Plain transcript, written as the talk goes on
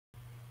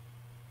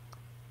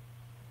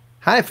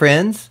Hi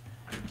friends,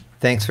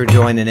 thanks for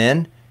joining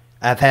in.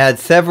 I've had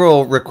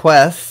several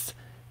requests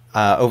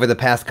over the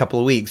past couple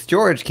of weeks.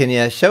 George, can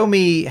you show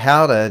me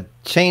how to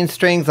change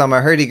strings on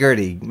my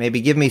hurdy-gurdy?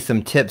 Maybe give me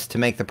some tips to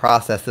make the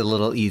process a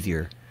little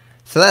easier.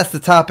 So that's the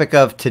topic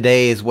of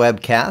today's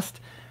webcast.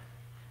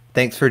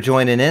 Thanks for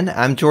joining in.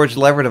 I'm George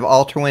Leverett of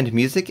Alterwind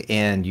Music,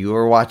 and you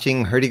are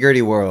watching Hurdy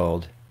Gurdy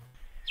World.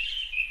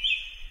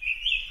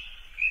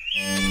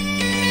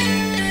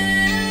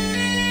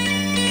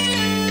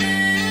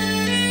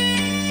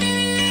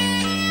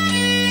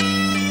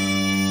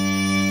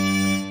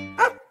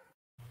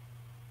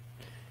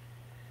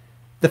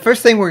 The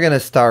first thing we're going to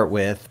start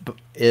with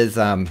is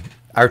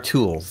our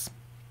tools.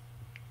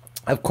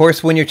 Of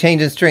course, when you're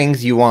changing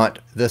strings, you want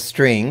the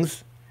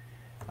strings.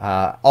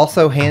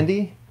 Also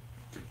handy,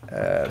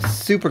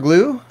 super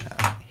glue.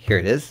 Here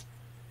it is.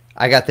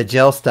 I got the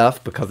gel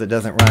stuff because it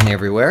doesn't run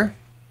everywhere.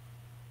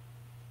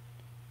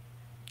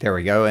 There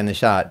we go in the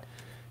shot.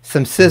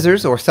 Some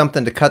scissors or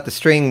something to cut the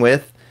string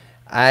with.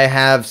 I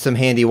have some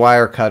handy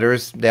wire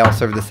cutters. They all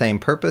serve the same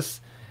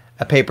purpose.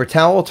 A paper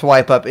towel to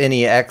wipe up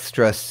any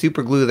extra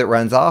super glue that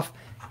runs off,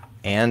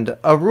 and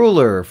a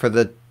ruler for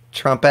the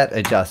trumpet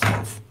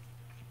adjustments.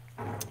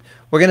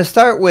 We're going to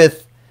start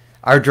with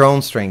our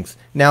drone strings.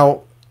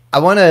 Now, I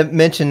want to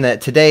mention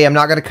that today I'm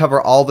not going to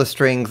cover all the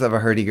strings of a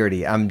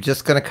hurdy-gurdy. I'm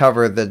just going to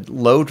cover the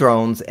low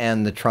drones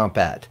and the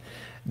trumpet.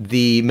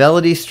 The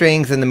melody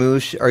strings and the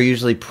moosh are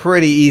usually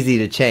pretty easy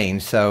to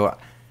change, so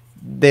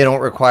they don't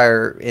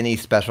require any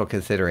special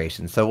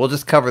consideration. So we'll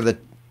just cover the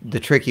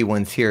tricky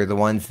ones here, the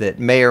ones that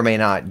may or may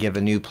not give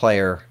a new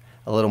player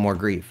a little more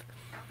grief.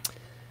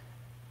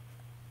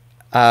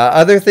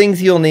 Other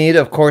things you'll need,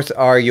 of course,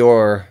 are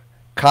your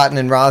cotton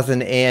and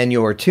rosin and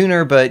your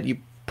tuner, but you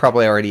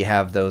probably already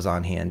have those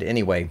on hand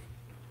anyway.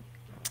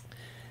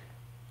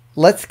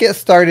 Let's get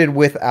started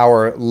with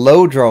our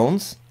low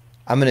drones.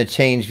 I'm going to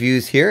change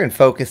views here and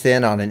focus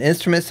in on an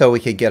instrument so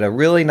we could get a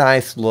really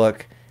nice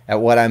look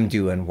at what I'm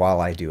doing while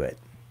I do it.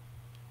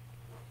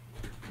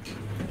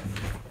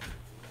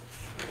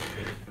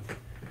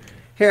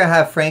 Here I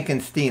have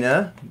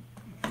Frankensteina,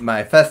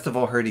 my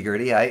festival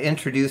hurdy-gurdy. I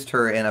introduced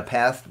her in a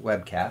past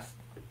webcast.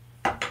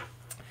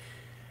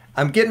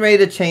 I'm getting ready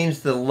to change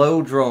the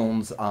low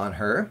drones on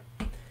her.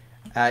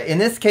 In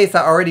this case,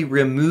 I already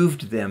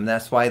removed them.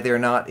 That's why they're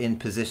not in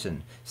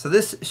position. So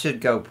this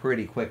should go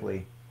pretty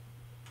quickly.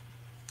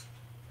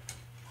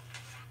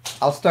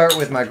 I'll start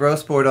with my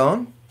gross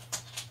Bourdons.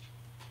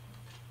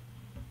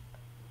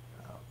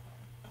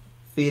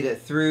 Feed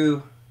it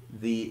through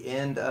the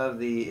end of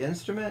the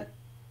instrument.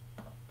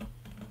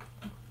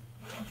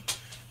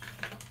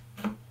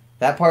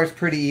 That part's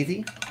pretty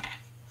easy.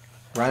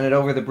 Run it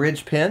over the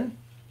bridge pin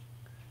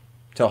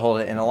to hold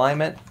it in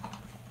alignment.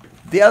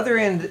 The other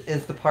end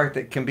is the part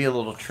that can be a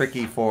little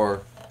tricky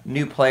for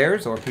new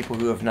players or people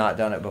who have not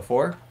done it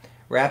before.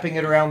 Wrapping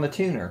it around the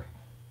tuner.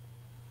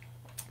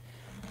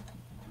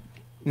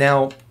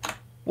 Now,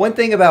 one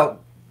thing about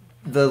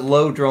the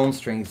low drone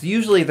strings,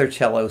 usually they're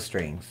cello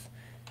strings.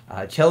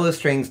 Cello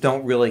strings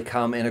don't really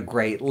come in a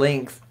great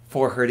length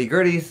for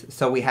hurdy-gurdies,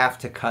 so we have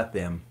to cut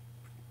them.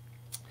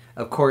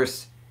 Of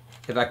course,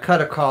 if I cut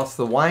across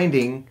the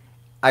winding,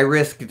 I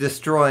risk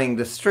destroying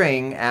the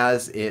string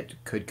as it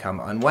could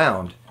come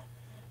unwound.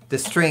 The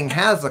string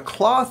has a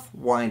cloth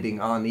winding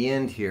on the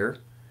end here.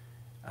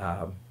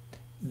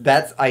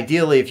 That's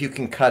ideally if you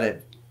can cut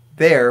it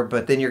there,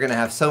 but then you're going to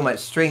have so much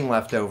string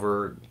left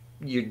over,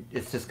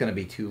 it's just going to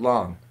be too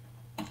long.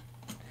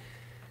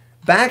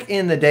 Back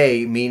in the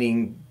day,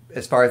 meaning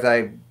as far as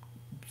I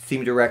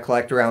seem to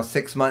recollect around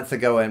 6 months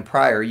ago and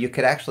prior, you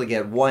could actually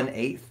get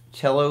 1/8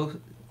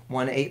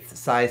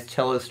 size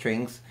cello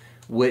strings,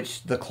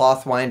 which the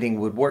cloth winding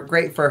would work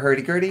great for a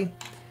hurdy-gurdy.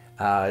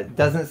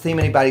 Doesn't seem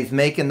anybody's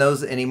making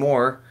those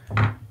anymore,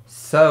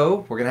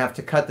 so we're going to have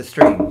to cut the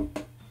string.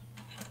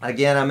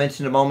 Again, I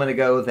mentioned a moment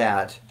ago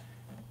that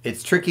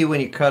it's tricky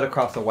when you cut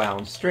across a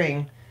wound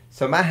string,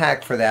 so my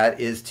hack for that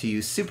is to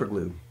use super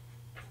glue.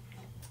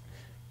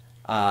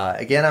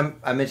 Again,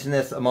 I mentioned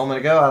this a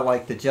moment ago. I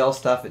like the gel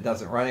stuff. It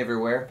doesn't run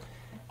everywhere.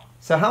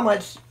 So how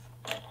much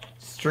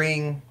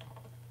string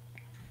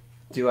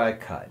do I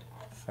cut?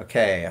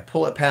 Okay, I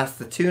pull it past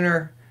the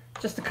tuner,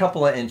 just a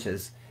couple of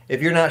inches.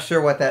 If you're not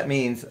sure what that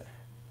means,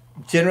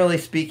 generally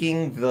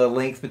speaking, the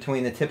length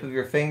between the tip of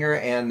your finger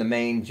and the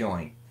main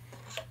joint,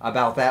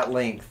 about that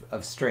length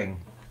of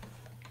string,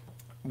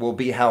 will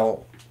be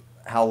how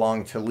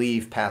long to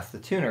leave past the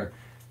tuner.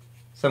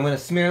 So I'm going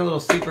to smear a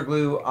little super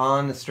glue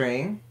on the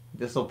string.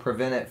 This will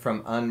prevent it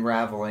from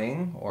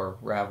unraveling, or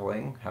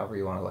raveling, however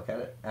you want to look at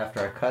it, after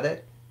I cut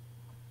it.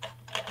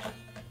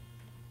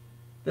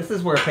 This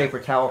is where a paper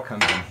towel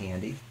comes in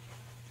handy.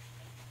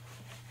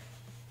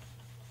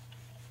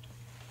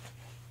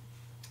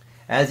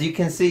 As you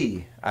can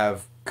see,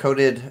 I've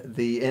coated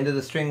the end of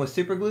the string with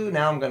super glue.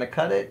 Now I'm going to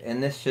cut it,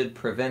 and this should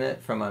prevent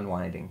it from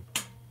unwinding.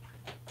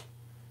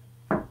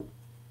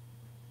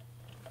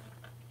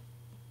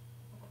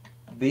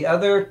 The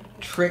other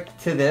trick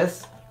to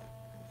this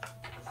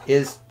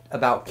is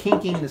about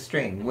kinking the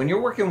string. When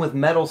you're working with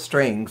metal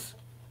strings,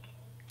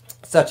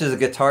 such as a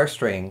guitar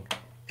string,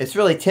 it's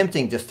really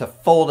tempting just to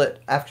fold it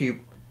after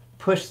you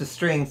push the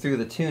string through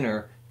the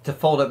tuner, to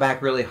fold it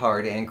back really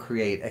hard and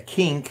create a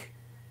kink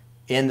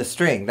in the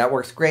string. That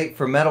works great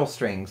for metal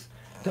strings.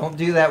 Don't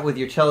do that with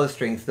your cello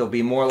strings. They'll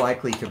be more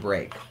likely to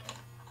break.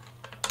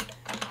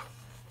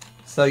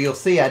 So you'll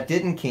see I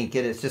didn't kink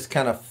it. It's just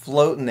kind of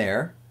floating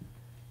there.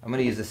 I'm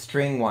going to use a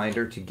string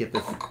winder to get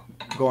this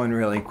going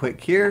really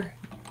quick here.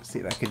 See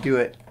if I could do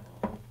it.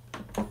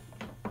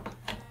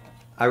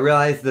 I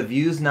realize the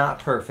view's not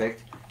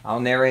perfect.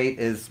 I'll narrate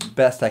as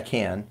best I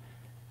can.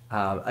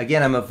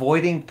 Again, I'm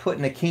avoiding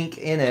putting a kink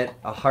in it,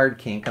 a hard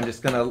kink. I'm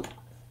just going to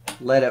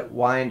let it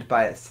wind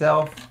by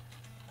itself.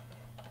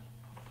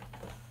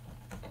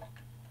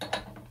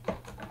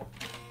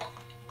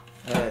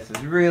 This is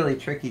really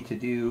tricky to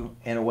do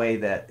in a way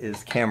that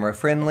is camera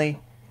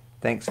friendly.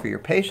 Thanks for your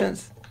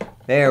patience.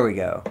 There we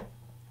go.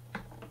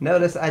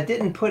 Notice I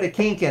didn't put a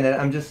kink in it.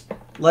 I'm just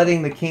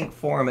letting the kink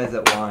form as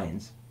it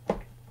winds.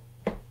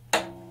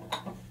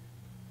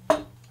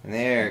 And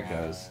there it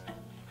goes.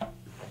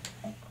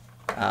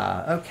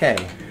 Okay.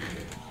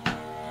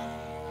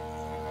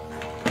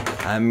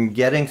 I'm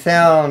getting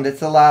sound.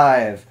 It's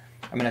alive.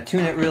 I'm going to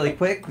tune it really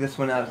quick. This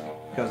one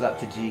goes up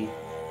to G.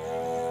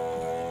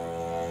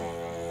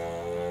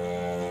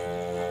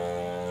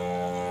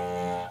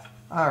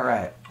 All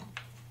right.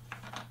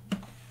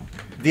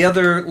 The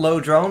other low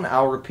drone,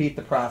 I'll repeat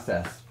the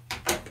process.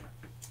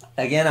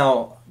 Again,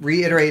 I'll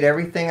reiterate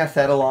everything I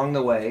said along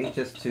the way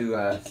just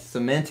to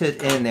cement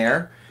it in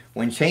there.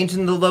 When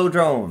changing the low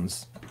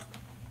drones,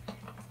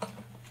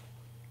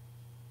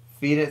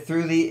 feed it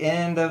through the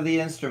end of the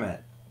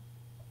instrument.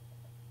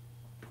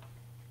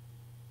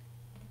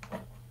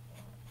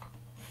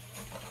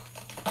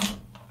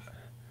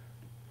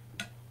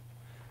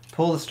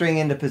 Pull the string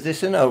into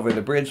position over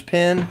the bridge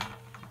pin.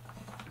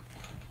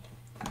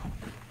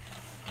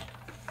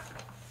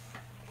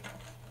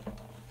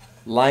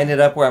 Line it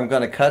up where I'm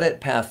going to cut it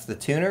past the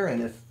tuner, in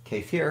this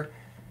case here.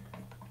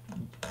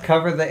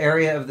 Cover the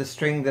area of the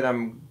string that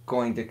I'm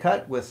going to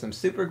cut with some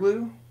super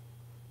glue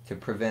to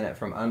prevent it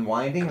from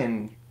unwinding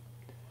and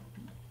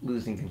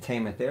losing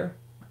containment there.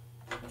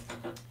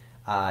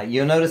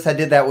 You'll notice I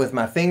did that with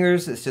my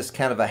fingers. It's just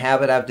kind of a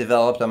habit I've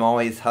developed. I'm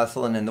always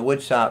hustling in the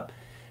wood shop.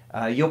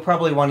 You'll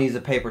probably want to use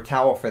a paper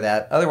towel for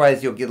that.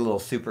 Otherwise, you'll get a little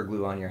super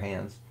glue on your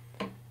hands.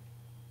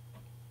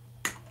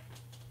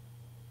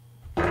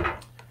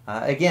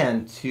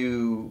 Again,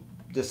 to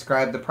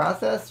describe the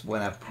process,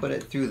 when I put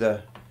it through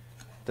the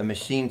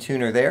machine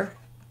tuner there,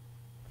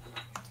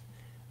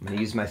 I'm going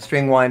to use my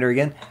string winder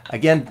again.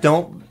 Again,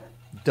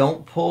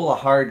 don't pull a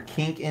hard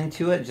kink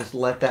into it. Just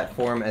let that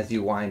form as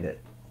you wind it.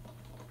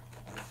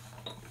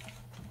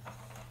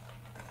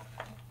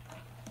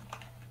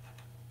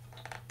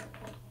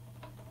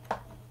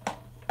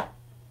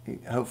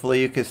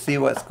 Hopefully you can see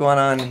what's going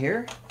on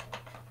here.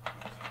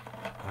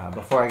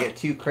 Before I get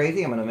too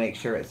crazy, I'm going to make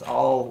sure it's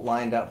all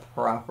lined up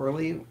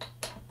properly,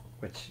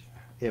 which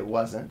it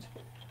wasn't.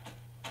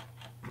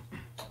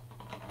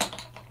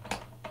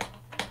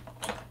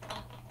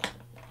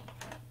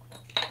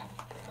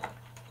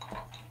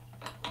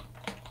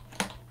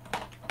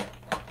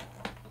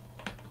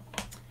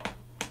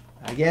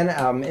 Again,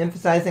 I'm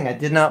emphasizing I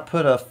did not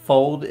put a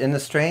fold in the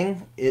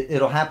string.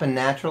 It'll happen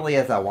naturally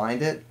as I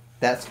wind it.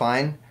 That's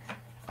fine.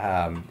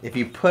 If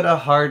you put a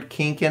hard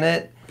kink in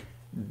it,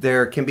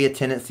 there can be a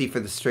tendency for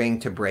the string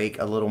to break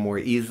a little more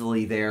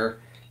easily there.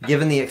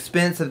 Given the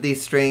expense of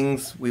these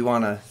strings, we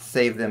want to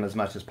save them as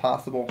much as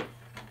possible.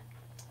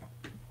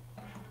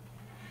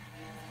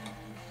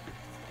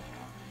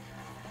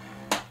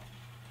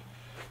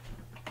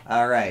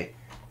 All right.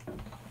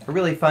 A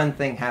really fun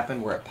thing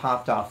happened where it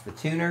popped off the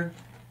tuner.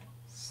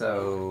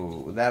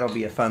 So that'll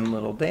be a fun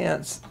little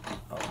dance.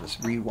 I'll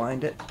just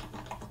rewind it.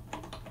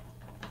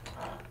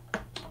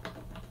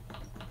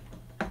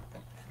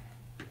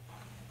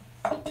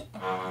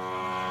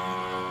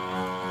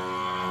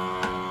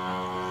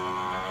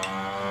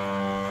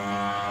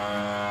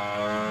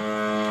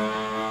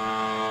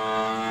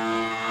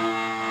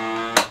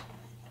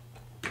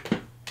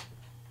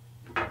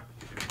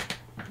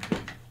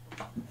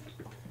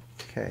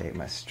 Okay,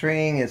 my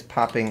string is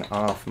popping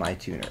off my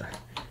tuner.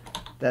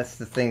 That's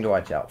the thing to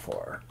watch out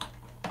for.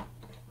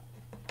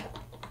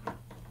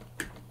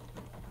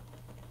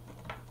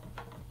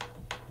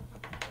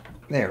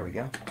 There we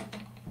go.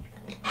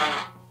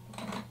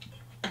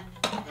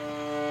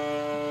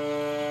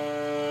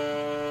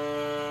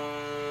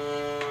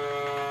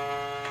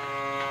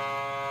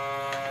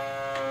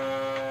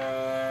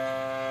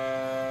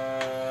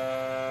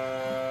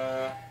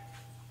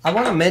 I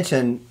want to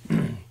mention,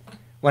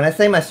 when I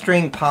say my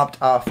string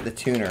popped off the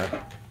tuner,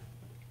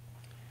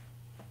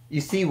 you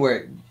see where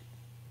it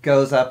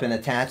goes up and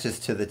attaches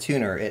to the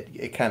tuner.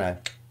 It kind of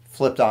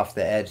flipped off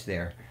the edge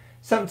there.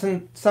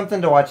 Something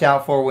to watch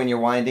out for when you're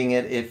winding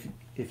it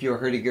if your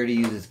Hurdy Gurdy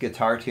uses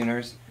guitar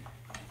tuners.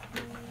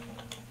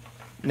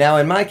 Now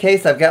in my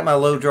case, I've got my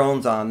low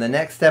drones on. The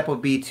next step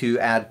would be to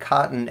add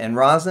cotton and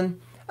rosin.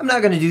 I'm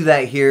not going to do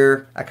that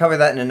here. I cover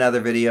that in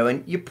another video,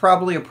 and you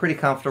probably are pretty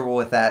comfortable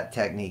with that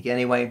technique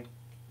anyway.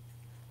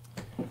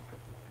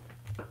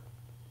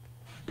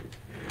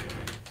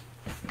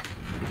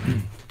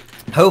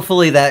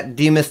 Hopefully that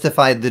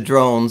demystified the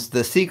drones.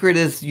 The secret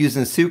is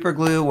using super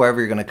glue wherever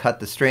you're going to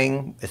cut the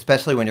string,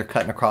 especially when you're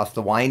cutting across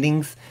the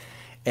windings.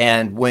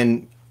 And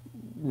when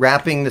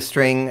wrapping the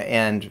string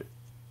and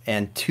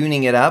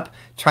tuning it up,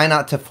 try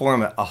not to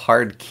form a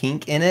hard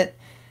kink in it.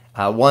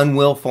 One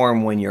will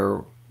form when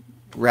you're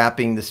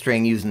wrapping the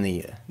string using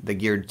the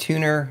geared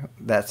tuner.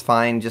 That's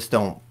fine. Just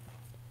don't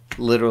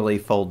literally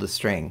fold the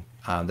string.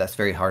 That's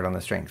very hard on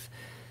the strings.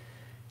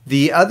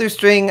 The other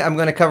string I'm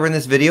going to cover in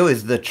this video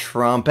is the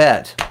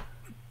trompette.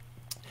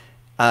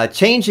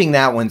 Changing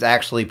that one's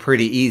actually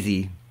pretty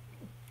easy,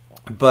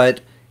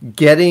 but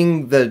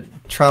getting the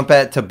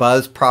trumpette to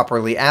buzz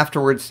properly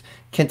afterwards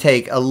can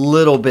take a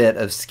little bit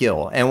of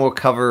skill, and we'll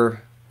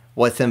cover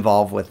what's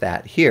involved with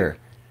that here.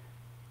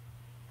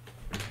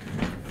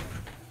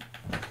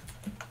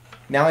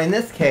 Now in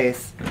this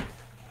case,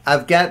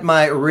 I've got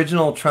my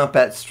original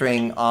trumpette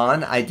string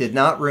on. I did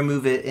not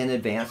remove it in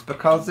advance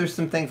because there's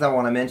some things I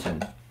want to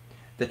mention.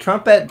 The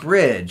trumpette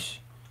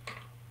bridge,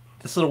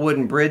 this little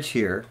wooden bridge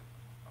here,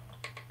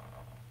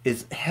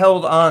 is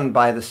held on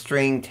by the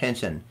string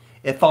tension.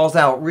 It falls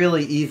out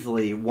really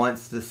easily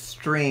once the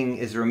string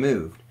is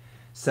removed.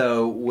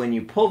 So when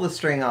you pull the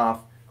string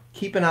off,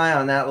 keep an eye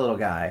on that little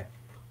guy.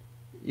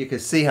 You can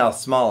see how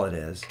small it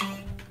is.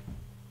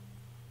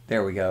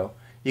 There we go.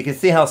 You can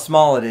see how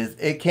small it is.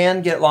 It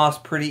can get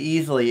lost pretty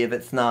easily if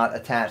it's not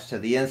attached to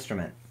the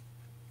instrument.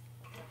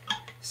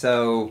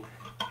 So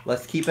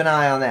let's keep an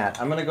eye on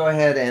that. I'm going to go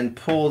ahead and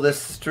pull this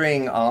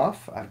string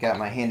off. I've got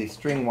my handy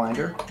string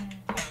winder.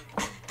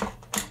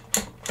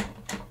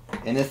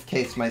 In this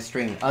case, my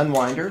string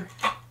unwinder.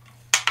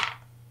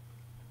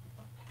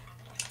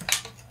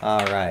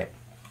 All right.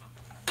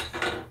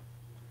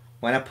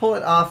 When I pull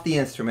it off the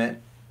instrument,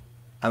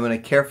 I'm going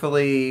to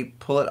carefully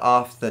pull it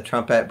off the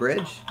trumpette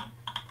bridge.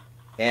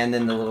 And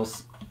then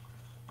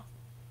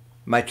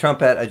my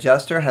trumpette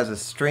adjuster has a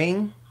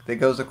string that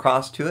goes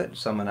across to it,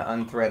 so I'm going to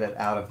unthread it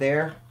out of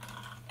there.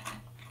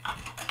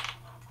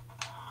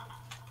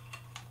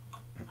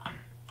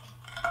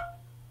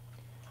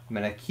 I'm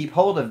going to keep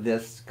hold of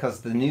this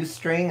because the new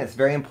string is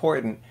very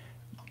important.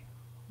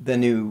 The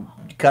new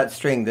cut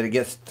string, that it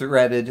gets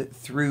threaded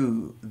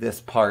through this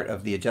part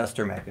of the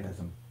adjuster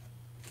mechanism.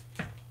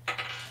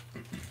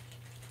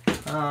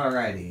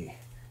 Alrighty,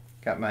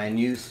 got my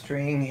new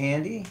string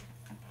handy.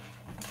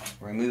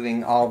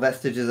 Removing all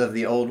vestiges of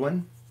the old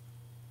one.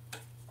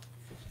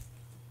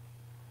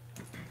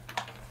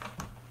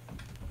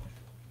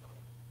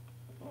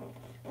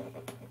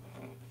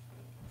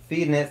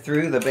 Feeding it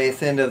through the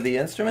base end of the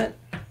instrument.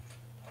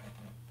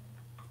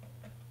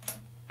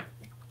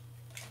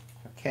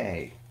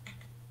 Okay.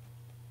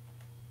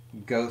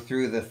 Go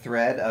through the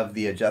thread of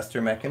the adjuster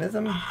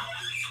mechanism.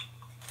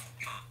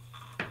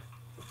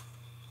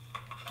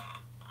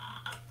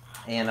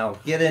 And I'll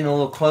get in a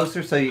little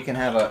closer so you can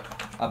have a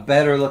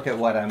better look at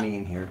what I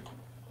mean here.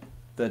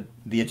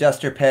 The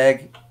adjuster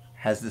peg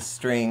has this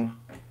string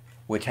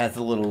which has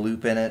a little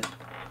loop in it.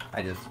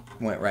 I just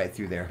went right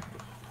through there.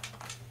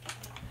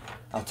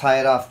 I'll tie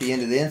it off the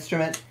end of the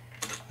instrument.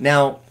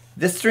 Now,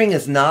 this string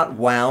is not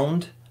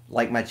wound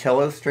like my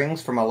cello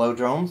strings for my low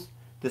drones.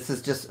 This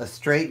is just a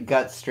straight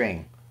gut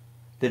string.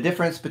 The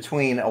difference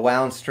between a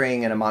wound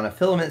string and a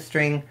monofilament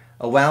string,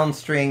 a wound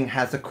string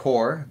has a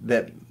core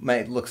that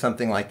might look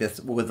something like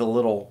this with a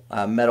little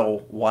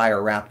metal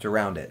wire wrapped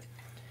around it.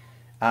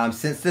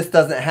 Since this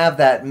doesn't have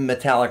that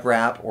metallic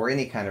wrap or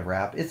any kind of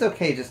wrap, it's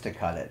okay just to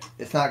cut it.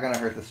 It's not going to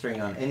hurt the string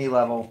on any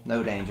level,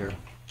 no danger.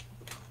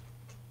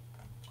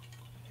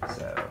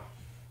 So,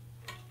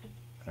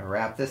 I'm going to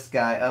wrap this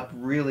guy up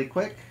really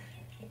quick.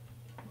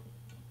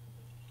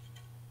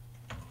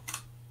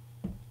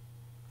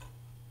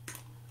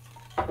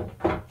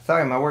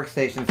 Sorry, my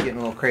workstation's getting a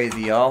little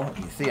crazy, y'all.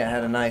 You see I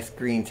had a nice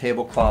green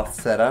tablecloth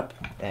set up,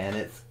 and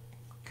it's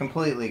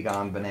completely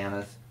gone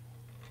bananas.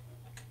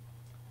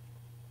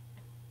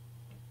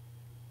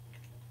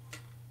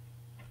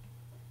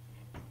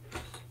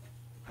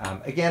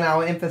 Again,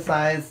 I'll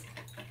emphasize,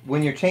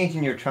 when you're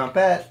changing your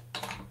trumpette,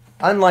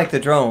 unlike the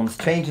drones,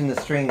 changing the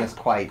string is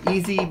quite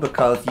easy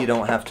because you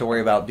don't have to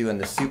worry about doing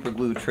the super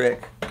glue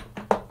trick.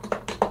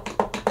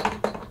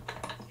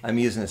 I'm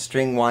using a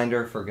string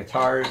winder for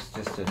guitars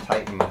just to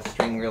tighten my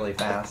string really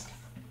fast.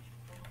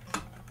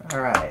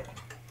 Alright,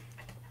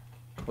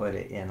 put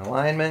it in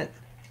alignment.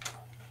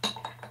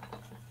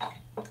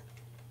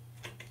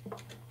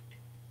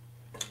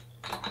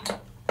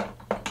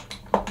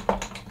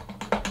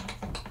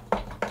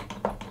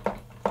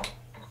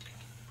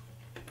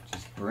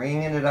 Just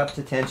bringing it up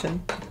to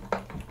tension.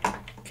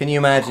 Can you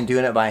imagine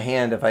doing it by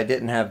hand if I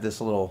didn't have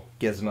this little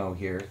gizmo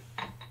here?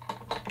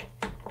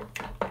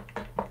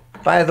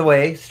 By the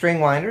way, string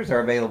winders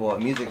are available at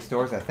music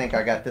stores. I think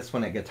I got this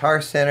one at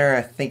Guitar Center.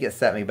 I think it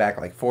set me back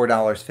like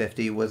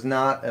 $4.50. Was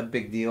not a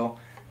big deal.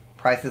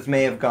 Prices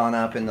may have gone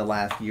up in the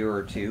last year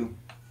or two.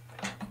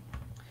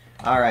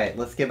 Alright,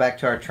 let's get back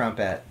to our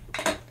trumpet.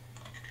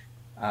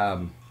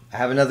 I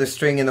have another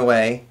string in the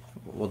way.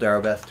 We'll do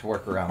our best to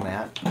work around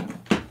that.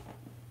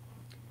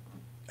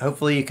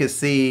 Hopefully you can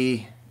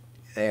see,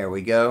 there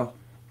we go.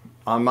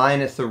 On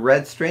mine it's a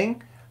red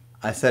string.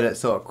 I set it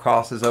so it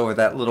crosses over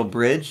that little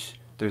bridge.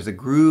 There's a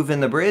groove in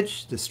the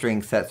bridge. The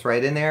string sets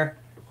right in there.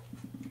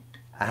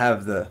 I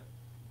have the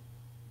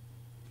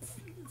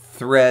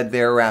thread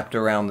there wrapped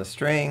around the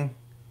string.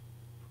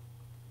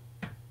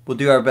 We'll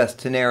do our best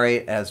to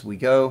narrate as we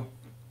go.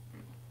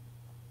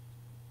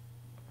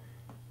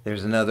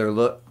 There's another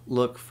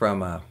look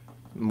from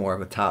more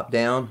of a top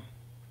down.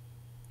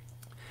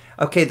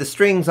 Okay, the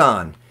string's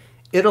on.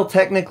 It'll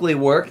technically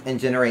work and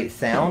generate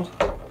sound.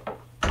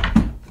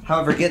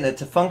 However, getting it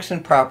to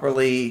function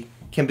properly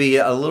can be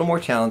a little more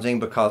challenging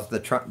because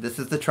this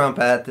is the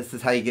trumpet. This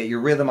is how you get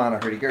your rhythm on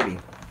a hurdy-gurdy.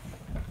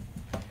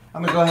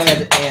 I'm going to go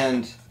ahead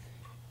and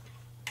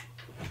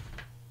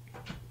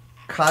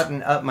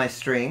cotton up my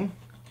string.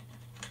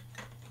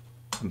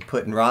 I'm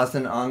putting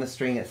rosin on the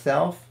string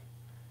itself.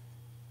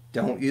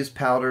 Don't use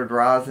powdered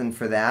rosin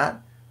for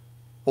that.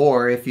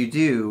 Or if you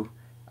do,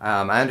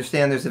 I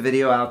understand there's a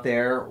video out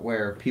there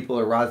where people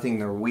are rosining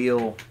their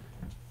wheel,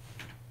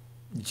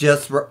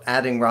 just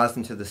adding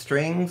rosin to the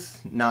strings,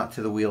 not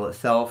to the wheel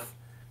itself.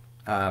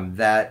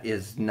 That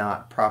is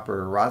not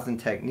proper rosin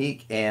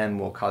technique and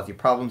will cause you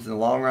problems in the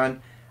long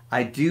run.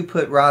 I do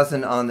put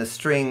rosin on the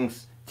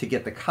strings to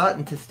get the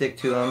cotton to stick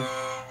to them.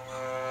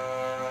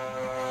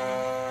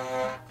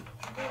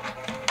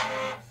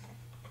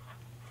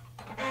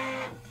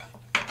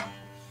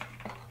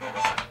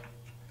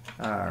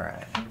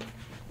 Alright.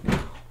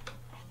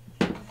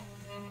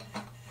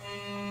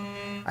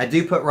 I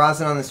do put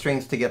rosin on the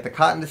strings to get the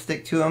cotton to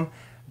stick to them,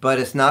 but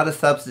it's not a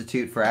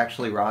substitute for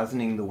actually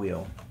rosining the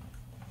wheel.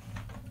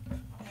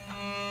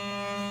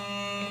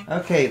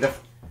 Okay, the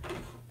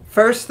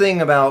first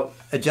thing about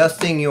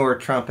adjusting your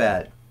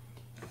trumpet,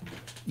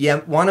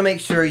 you want to make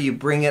sure you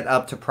bring it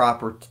up to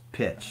proper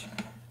pitch.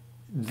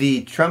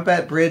 The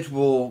trumpet bridge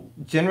will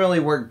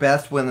generally work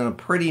best within a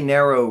pretty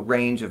narrow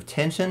range of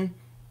tension.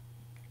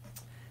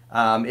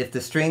 If the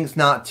string's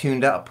not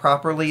tuned up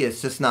properly,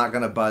 it's just not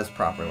going to buzz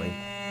properly.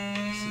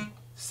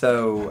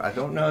 So I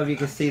don't know if you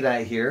can see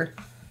that here.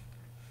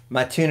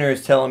 My tuner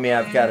is telling me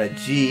I've got a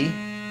G.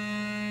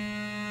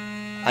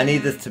 I need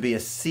this to be a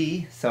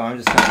C, so I'm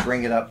just going to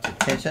bring it up to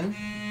tension.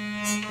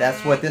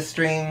 That's what this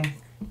string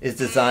is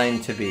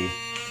designed to be.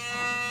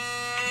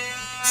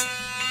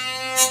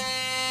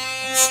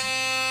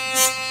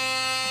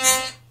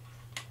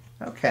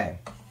 Okay.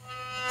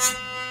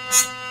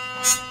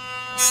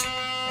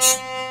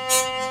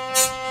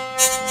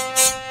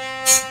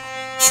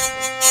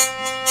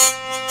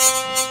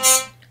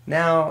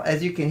 Now,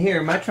 as you can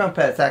hear, my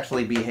trumpet's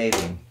actually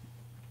behaving.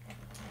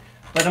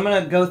 But I'm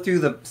going to go through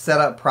the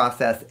setup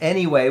process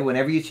anyway.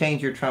 Whenever you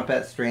change your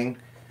trumpet string,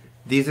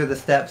 these are the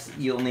steps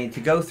you'll need to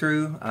go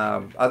through.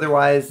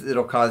 Otherwise,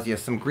 it'll cause you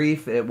some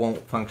grief. It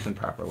won't function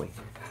properly.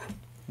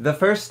 The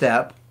first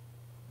step,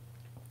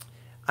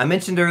 I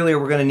mentioned earlier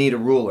we're going to need a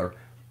ruler.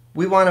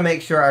 We want to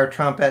make sure our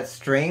trumpet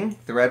string,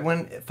 the red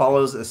one, it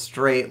follows a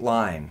straight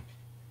line.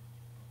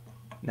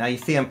 Now you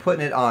see I'm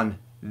putting it on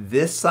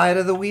this side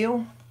of the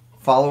wheel,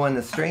 following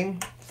the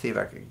string. See if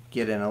I can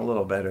get in a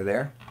little better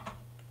there.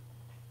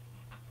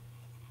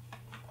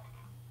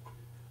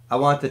 I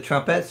want the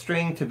trumpet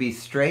string to be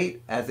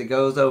straight as it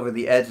goes over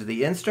the edge of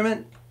the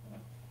instrument.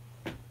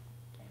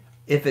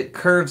 If it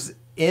curves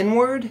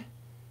inward,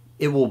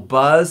 it will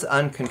buzz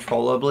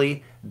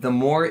uncontrollably. The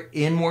more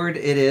inward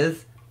it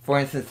is, for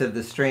instance, if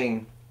the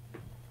string,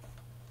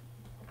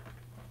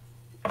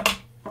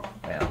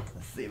 well,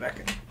 let's see if I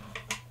can,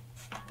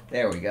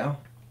 there we go.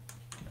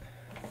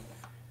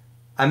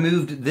 I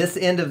moved this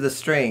end of the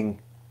string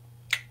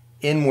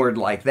inward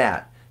like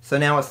that. So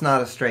now it's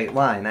not a straight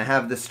line. I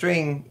have the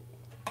string,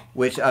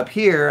 which up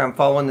here, I'm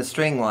following the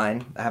string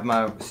line. I have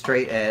my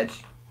straight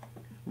edge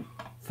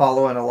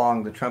following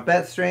along the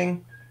trumpet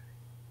string.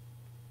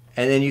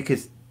 And then you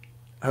could,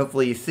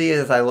 hopefully you see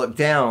as I look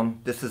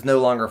down, this is no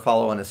longer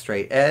following a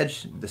straight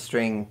edge. The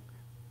string,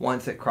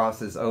 once it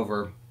crosses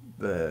over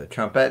the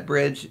trumpet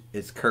bridge,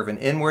 is curving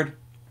inward.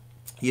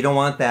 You don't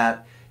want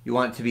that. You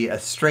want it to be a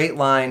straight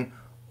line,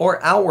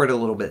 or outward a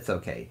little bit's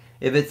okay.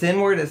 If it's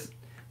inward,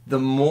 the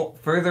more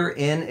further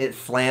in it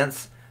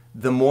slants,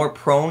 the more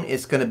prone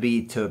it's going to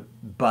be to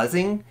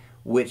buzzing,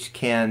 which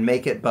can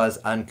make it buzz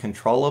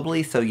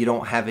uncontrollably, so you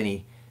don't have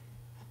any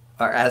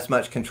or as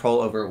much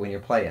control over it when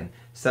you're playing.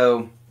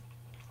 So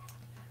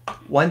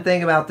one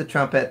thing about the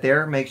trumpet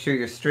there, make sure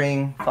your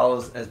string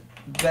follows as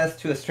best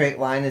to a straight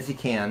line as you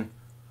can,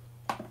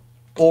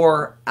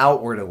 or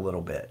outward a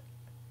little bit.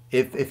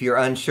 If you're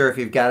unsure if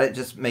you've got it,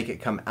 just make it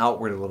come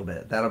outward a little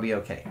bit. That'll be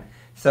okay.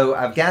 So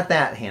I've got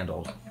that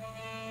handled.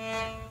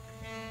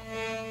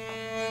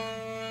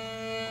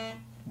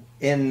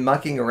 In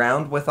mucking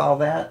around with all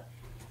that,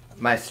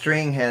 my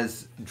string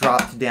has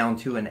dropped down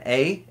to an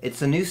A.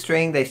 It's a new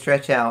string, they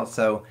stretch out,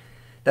 so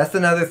that's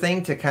another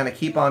thing to kind of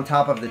keep on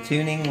top of the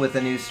tuning with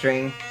a new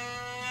string.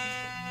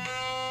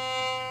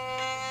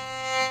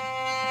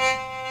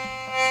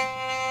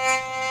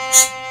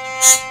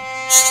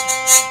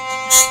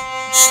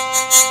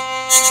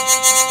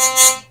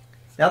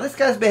 Now this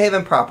guy's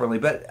behaving properly,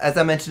 but as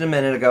I mentioned a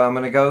minute ago, I'm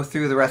going to go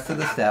through the rest of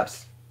the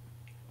steps.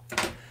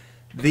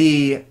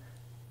 The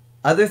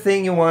other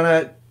thing you want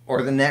to,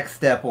 or the next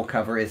step we'll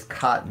cover, is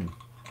cotton.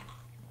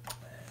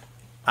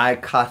 I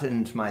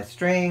cottoned my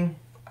string.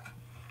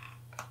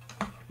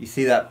 You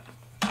see that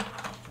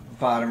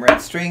bottom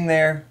red string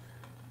there?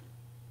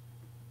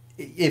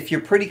 If you're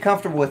pretty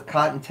comfortable with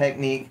cotton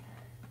technique,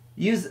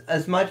 use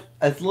as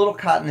little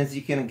cotton as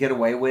you can get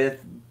away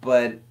with,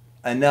 but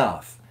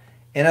enough.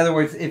 In other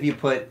words, if you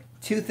put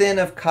too thin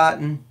of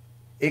cotton,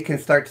 it can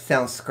start to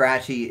sound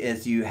scratchy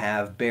as you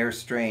have bare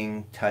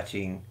string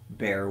touching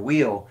bare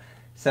wheel.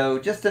 So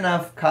just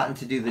enough cotton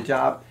to do the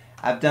job.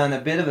 I've done a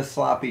bit of a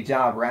sloppy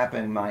job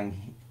wrapping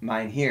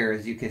mine here.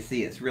 As you can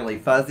see, it's really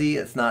fuzzy.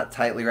 It's not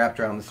tightly wrapped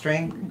around the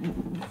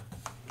string.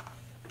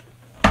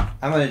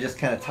 I'm going to just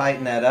kind of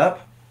tighten that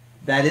up.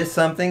 That is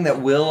something that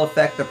will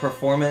affect the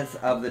performance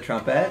of the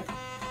trumpet.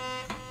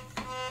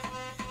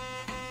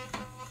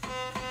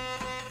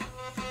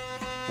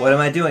 What am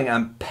I doing?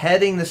 I'm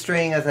petting the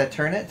string as I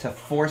turn it to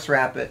force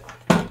wrap it,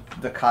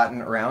 the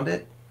cotton around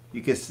it.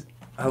 You can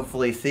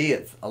hopefully see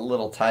it's a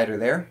little tighter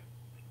there.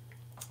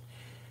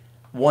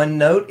 One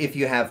note, if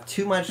you have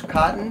too much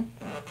cotton,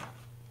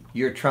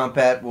 your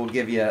trumpet will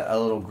give you a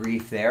little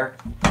grief there.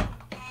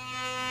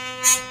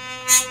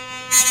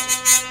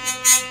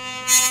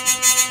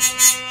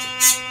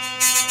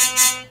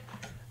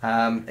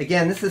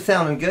 Again, this is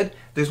sounding good.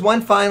 There's one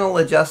final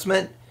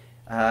adjustment.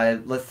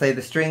 Let's say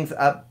the string's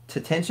up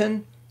to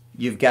tension.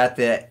 You've got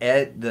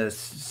the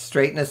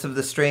straightness of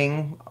the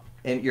string,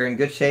 and you're in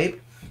good shape.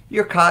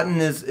 Your cotton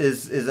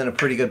is in a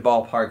pretty good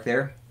ballpark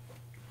there.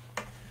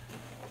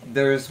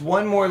 There's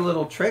one more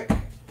little trick,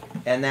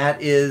 and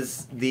that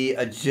is the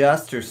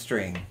adjuster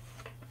string.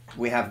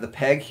 We have the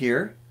peg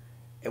here,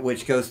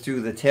 which goes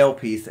through the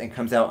tailpiece and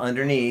comes out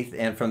underneath,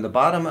 and from the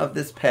bottom of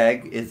this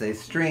peg is a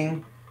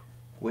string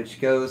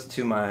which goes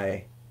to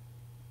my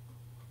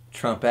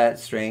trumpet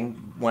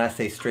string. When I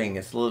say string,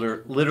 it's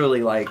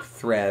literally like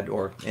thread,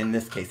 or in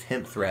this case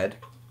hemp thread,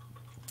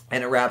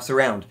 and it wraps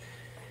around.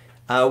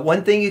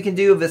 One thing you can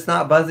do if it's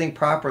not buzzing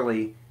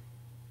properly,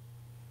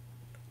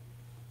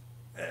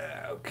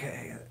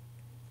 okay,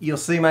 you'll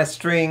see my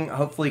string,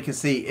 hopefully you can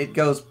see, it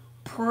goes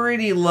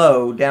pretty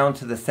low down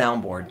to the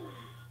soundboard.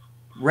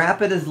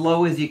 Wrap it as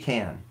low as you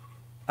can.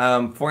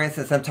 For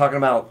instance, I'm talking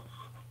about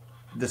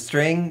the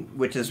string,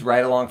 which is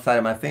right alongside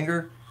of my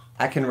finger.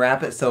 I can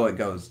wrap it so it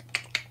goes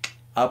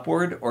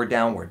upward or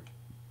downward.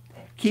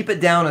 Keep it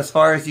down as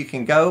far as you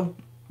can go.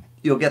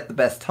 You'll get the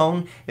best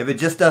tone. If it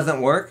just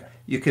doesn't work,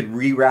 you could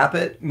re-wrap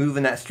it,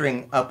 moving that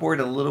string upward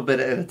a little bit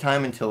at a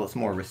time until it's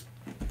more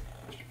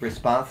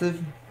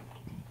responsive.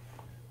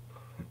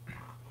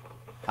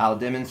 I'll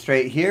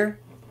demonstrate here.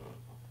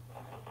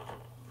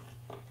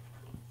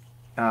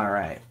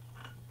 Alright.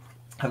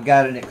 I've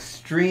got an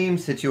extreme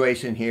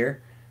situation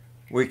here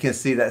where you can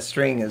see that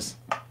string is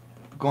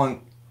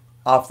going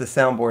off the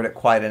soundboard at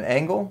quite an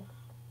angle.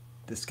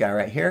 This guy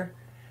right here.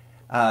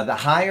 The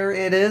higher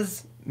it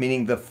is,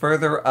 meaning the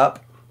further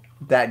up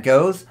that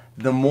goes,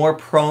 the more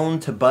prone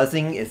to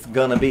buzzing it's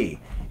gonna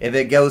be. If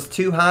it goes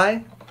too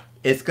high,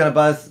 it's gonna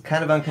buzz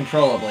kind of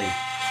uncontrollably.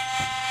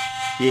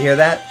 You hear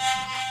that?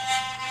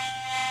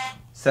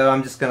 So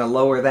I'm just gonna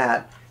lower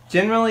that.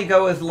 Generally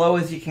go as low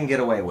as you can get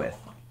away with.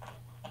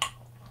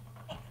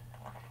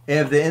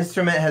 If the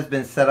instrument has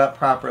been set up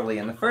properly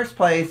in the first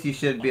place, you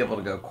should be able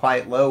to go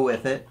quite low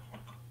with it.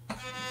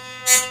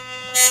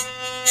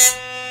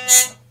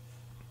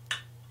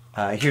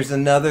 Here's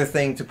another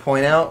thing to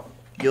point out.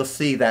 You'll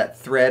see that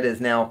thread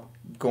is now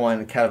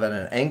going kind of at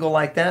an angle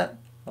like that.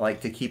 I like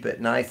to keep it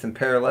nice and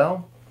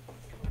parallel.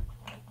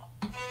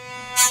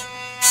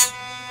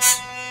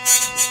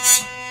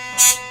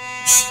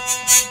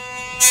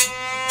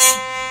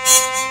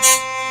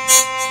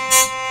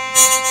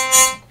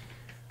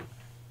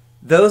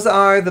 Those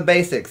are the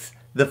basics.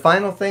 The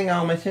final thing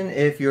I'll mention,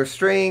 if your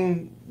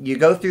string, you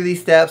go through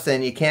these steps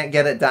and you can't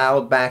get it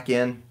dialed back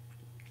in,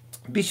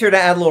 be sure to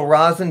add a little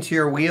rosin to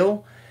your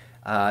wheel.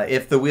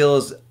 If the wheel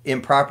is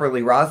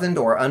improperly rosined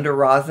or under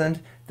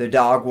rosined, the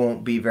dog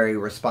won't be very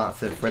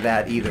responsive for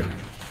that either.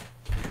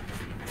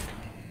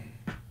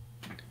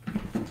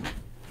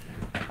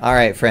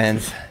 Alright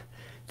friends,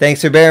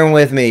 thanks for bearing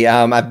with me.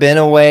 I've been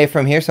away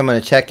from here, so I'm going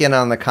to check in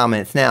on the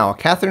comments now.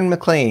 Catherine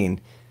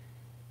McLean,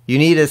 you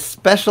need a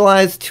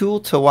specialized tool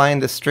to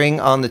wind the string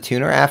on the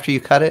tuner after you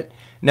cut it?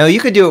 No,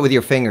 you could do it with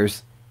your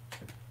fingers.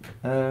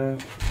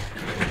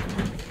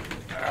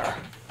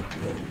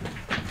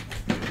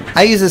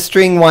 I use a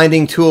string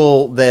winding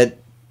tool that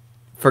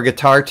for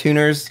guitar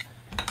tuners.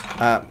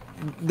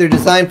 They're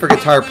designed for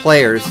guitar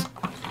players.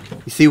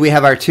 You see we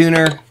have our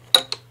tuner,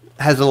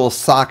 has a little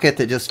socket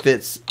that just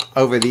fits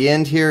over the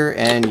end here,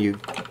 and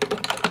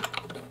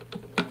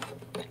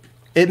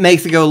it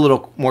makes it go a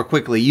little more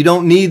quickly. You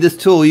don't need this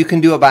tool. You can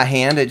do it by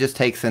hand. It just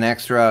takes an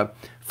extra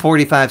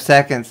 45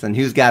 seconds, and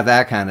who's got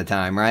that kind of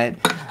time, right?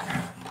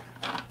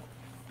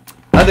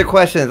 Other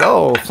questions?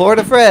 Oh,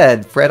 Florida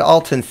Fred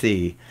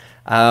Altensee.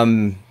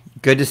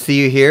 Good to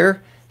see you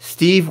here.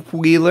 Steve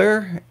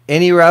Wheeler,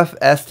 any rough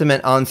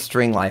estimate on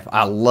string life?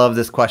 I love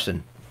this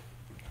question.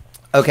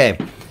 Okay,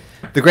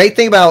 the great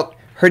thing about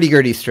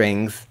hurdy-gurdy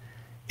strings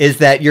is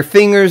that your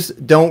fingers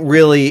don't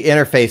really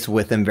interface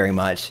with them very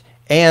much,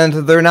 and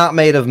they're not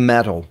made of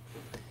metal.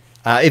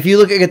 If you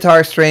look at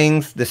guitar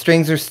strings, the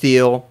strings are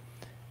steel.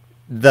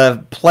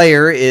 The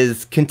player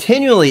is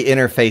continually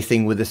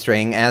interfacing with the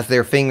string as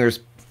their fingers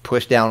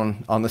push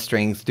down on the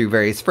strings through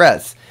various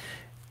frets.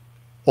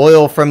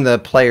 Oil from the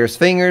player's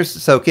fingers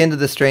soak into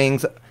the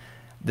strings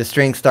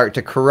start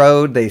to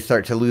corrode, they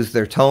start to lose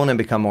their tone and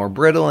become more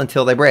brittle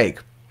until they break.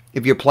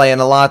 If you're playing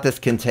a lot, this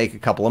can take a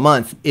couple of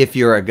months if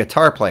you're a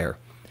guitar player.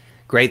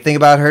 Great thing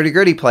about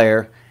hurdy-gurdy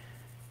player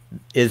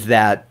is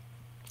that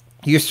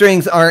your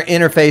fingers aren't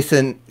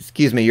interfacing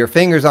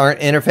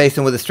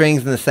with the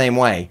strings in the same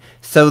way.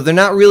 So they're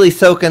not really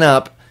soaking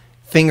up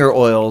finger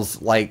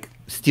oils like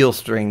steel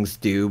strings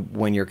do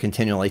when you're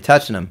continually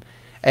touching them.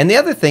 And the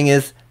other thing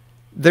is,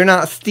 they're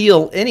not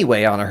steel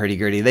anyway on a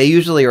hurdy-gurdy. They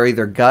usually are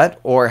either gut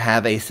or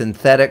have a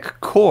synthetic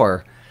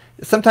core.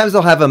 Sometimes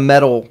they'll have a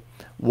metal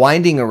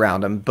winding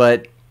around them,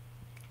 but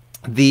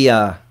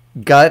the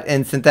gut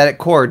and synthetic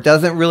core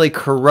doesn't really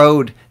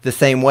corrode the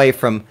same way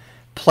from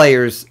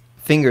players'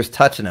 fingers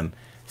touching them.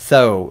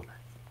 So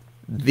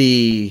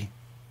the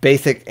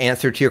basic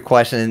answer to your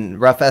question,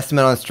 rough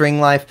estimate on string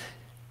life,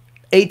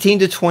 18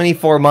 to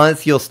 24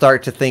 months, you'll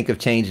start to think of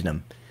changing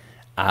them.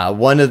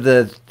 One of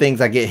the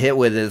things I get hit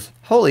with is,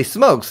 holy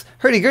smokes,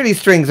 hurdy-gurdy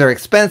strings are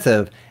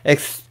expensive,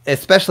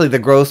 especially the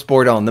gross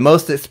Bourdons, the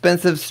most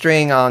expensive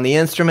string on the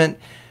instrument.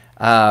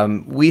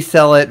 We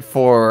sell it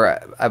for,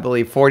 I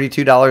believe,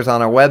 $42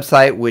 on our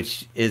website,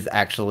 which is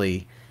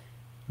actually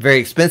very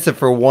expensive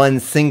for one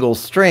single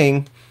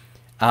string.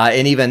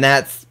 And even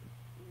that's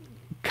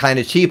kind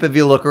of cheap if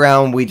you look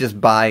around. We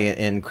just buy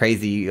in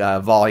crazy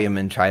volume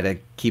and try to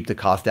keep the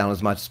cost down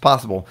as much as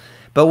possible.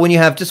 But when you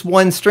have just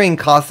one string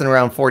costing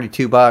around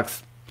 42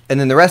 bucks, and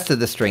then the rest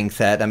of the string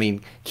set, I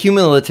mean,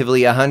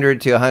 cumulatively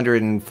 100 to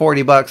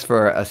 140 bucks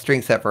for a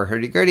string set for a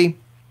hurdy-gurdy,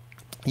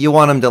 you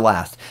want them to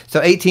last. So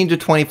 18 to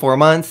 24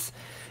 months.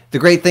 The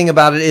great thing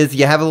about it is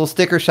you have a little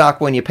sticker shock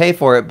when you pay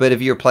for it, but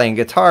if you're playing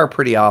guitar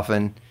pretty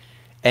often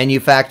and you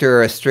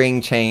factor a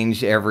string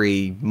change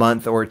every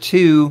month or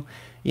two,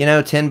 you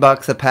know, 10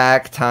 bucks a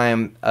pack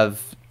time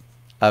of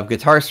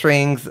guitar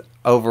strings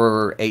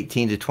over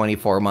 18 to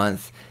 24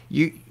 months,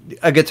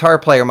 a guitar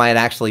player might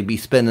actually be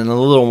spending a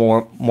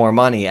little more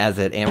money as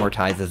it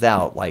amortizes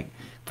out. Like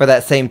for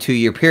that same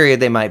 2-year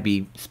period, they might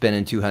be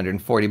spending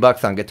 240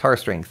 bucks on guitar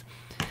strings.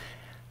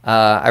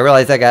 I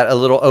realize I got a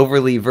little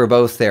overly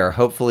verbose there.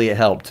 Hopefully it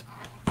helped.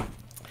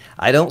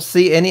 I don't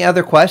see any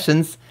other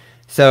questions,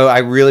 so I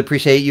really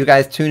appreciate you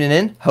guys tuning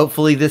in.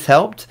 Hopefully this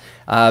helped.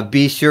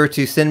 Be sure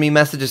to send me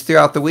messages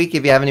throughout the week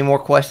if you have any more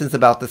questions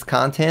about this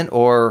content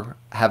or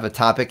have a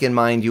topic in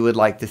mind you would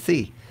like to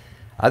see.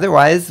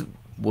 Otherwise,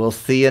 we'll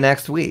see you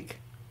next week.